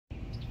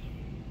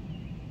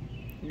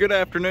Good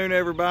afternoon,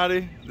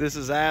 everybody. This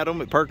is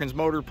Adam at Perkins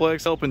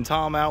Motorplex, helping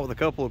Tom out with a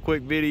couple of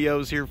quick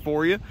videos here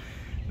for you.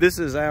 This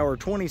is our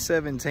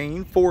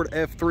 2017 Ford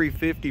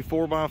F-350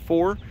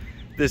 4x4.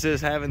 This is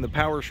having the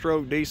Power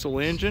Stroke diesel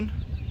engine.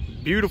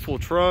 Beautiful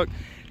truck,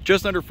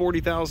 just under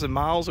 40,000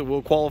 miles. It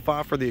will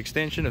qualify for the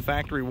extension of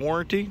factory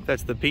warranty.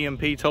 That's the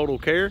PMP Total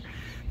Care.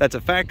 That's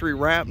a factory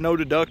wrap, no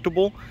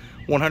deductible,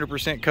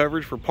 100%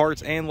 coverage for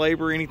parts and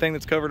labor, anything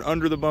that's covered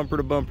under the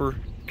bumper-to-bumper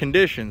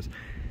conditions.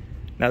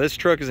 Now this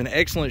truck is in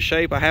excellent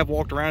shape. I have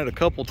walked around it a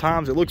couple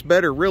times. It looks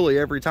better really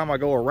every time I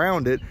go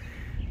around it.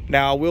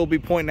 Now I will be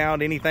pointing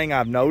out anything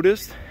I've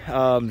noticed.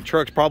 The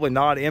truck's probably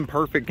not in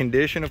perfect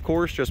condition, of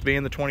course, just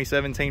being the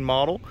 2017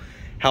 model.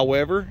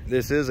 However,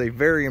 this is a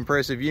very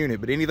impressive unit,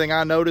 but anything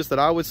I noticed that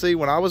I would see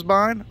when I was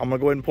buying, I'm gonna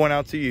go ahead and point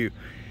out to you.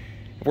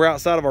 We're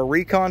outside of our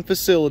recon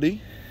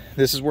facility.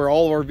 This is where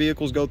all of our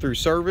vehicles go through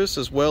service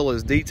as well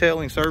as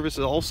detailing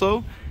services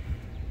also.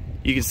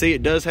 You can see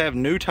it does have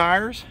new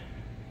tires.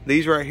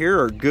 These right here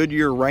are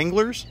Goodyear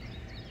Wranglers.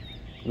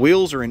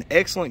 Wheels are in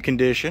excellent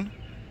condition.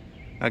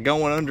 Now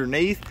going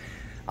underneath,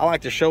 I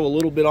like to show a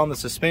little bit on the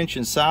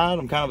suspension side.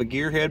 I'm kind of a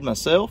gearhead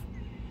myself.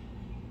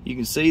 You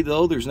can see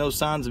though, there's no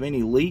signs of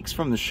any leaks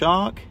from the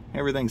shock.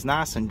 Everything's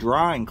nice and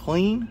dry and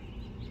clean.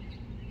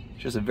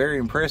 It's just a very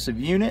impressive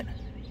unit.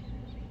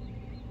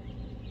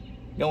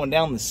 Going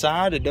down the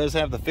side, it does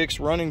have the fixed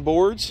running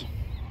boards.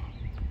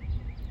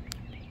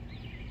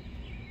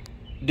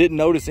 Didn't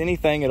notice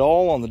anything at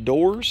all on the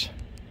doors.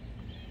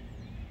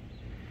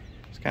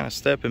 Kind of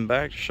stepping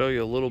back to show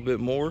you a little bit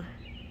more.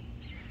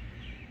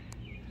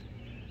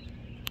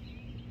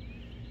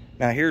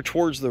 Now here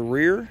towards the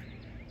rear,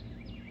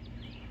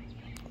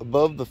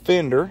 above the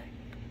fender,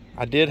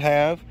 I did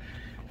have,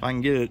 if I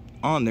can get it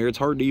on there, it's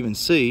hard to even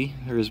see,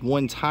 there is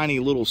one tiny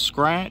little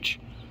scratch,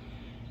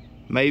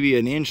 maybe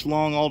an inch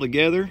long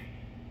altogether.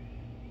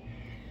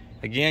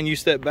 Again, you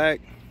step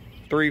back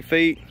 3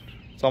 feet,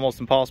 it's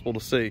almost impossible to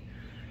see.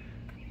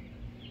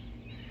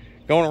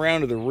 Going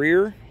around to the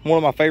rear, one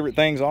of my favorite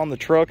things on the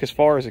truck as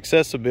far as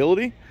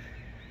accessibility,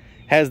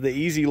 has the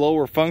easy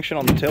lower function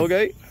on the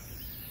tailgate.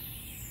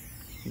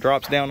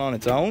 Drops down on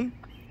its own.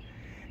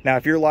 Now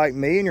if you're like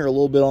me and you're a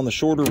little bit on the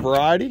shorter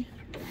variety,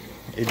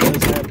 it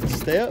does have the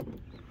step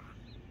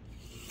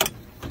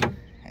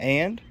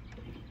and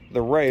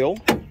the rail.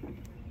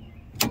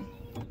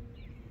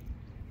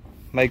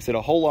 Makes it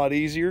a whole lot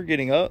easier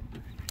getting up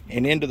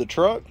and into the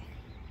truck.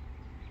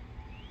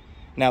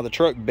 Now the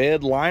truck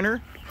bed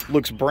liner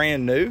looks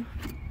brand new.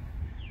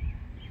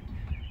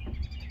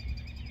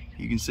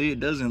 You can see it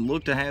doesn't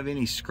look to have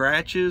any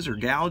scratches or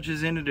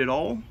gouges in it at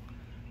all.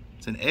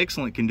 It's in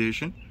excellent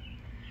condition.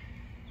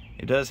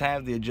 It does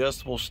have the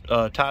adjustable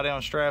tie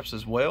down straps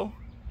as well,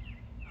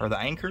 or the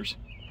anchors.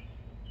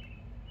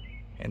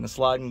 And the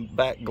sliding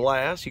back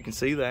glass, you can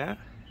see that.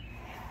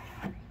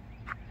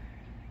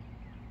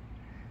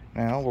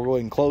 Now we'll go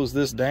ahead and close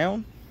this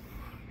down.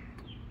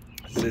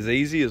 It's as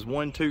easy as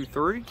 1, 2,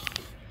 3.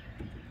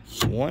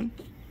 1,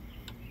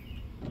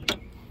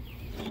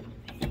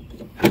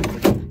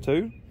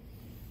 2,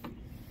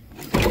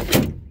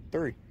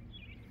 3.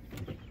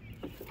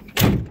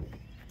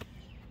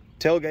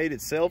 Tailgate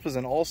itself is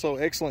in also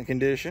excellent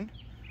condition.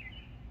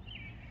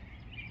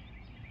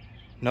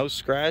 No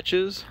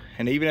scratches,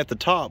 and even at the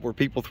top where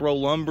people throw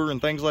lumber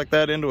and things like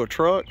that into a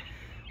truck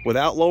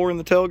without lowering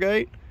the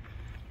tailgate,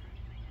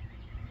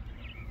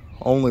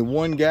 only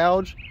one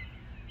gouge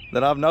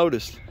that I've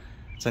noticed.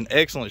 It's in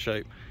excellent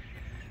shape.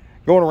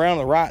 Going around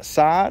the right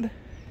side,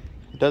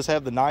 it does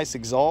have the nice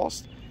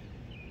exhaust.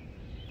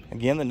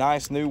 Again, the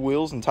nice new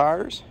wheels and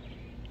tires,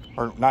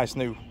 or nice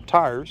new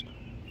tires.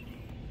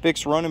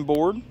 Fixed running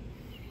board.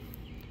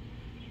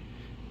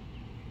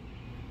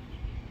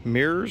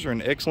 Mirrors are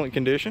in excellent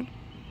condition.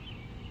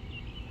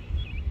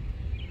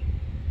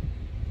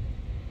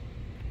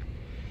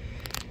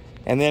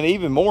 And then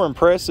even more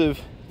impressive,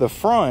 the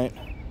front.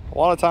 A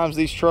lot of times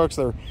these trucks,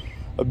 they're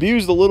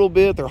abused a little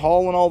bit, they're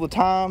hauling all the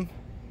time.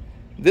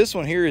 This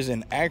one here is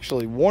in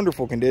actually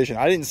wonderful condition.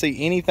 I didn't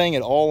see anything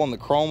at all on the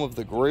chrome of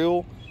the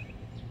grille,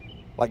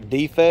 like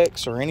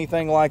defects or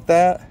anything like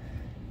that.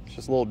 It's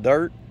just a little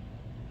dirt.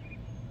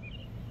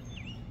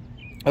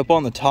 Up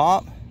on the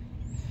top,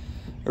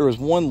 there was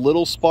one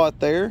little spot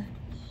there.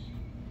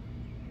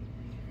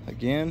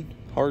 Again,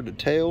 hard to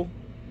tell.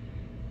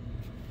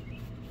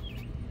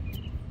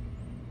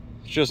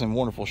 It's just in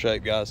wonderful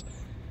shape, guys.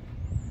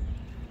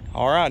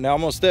 All right, now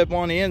I'm gonna step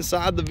on the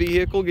inside the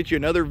vehicle, get you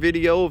another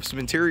video of some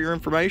interior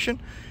information,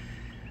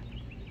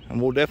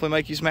 and we'll definitely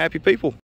make you some happy people.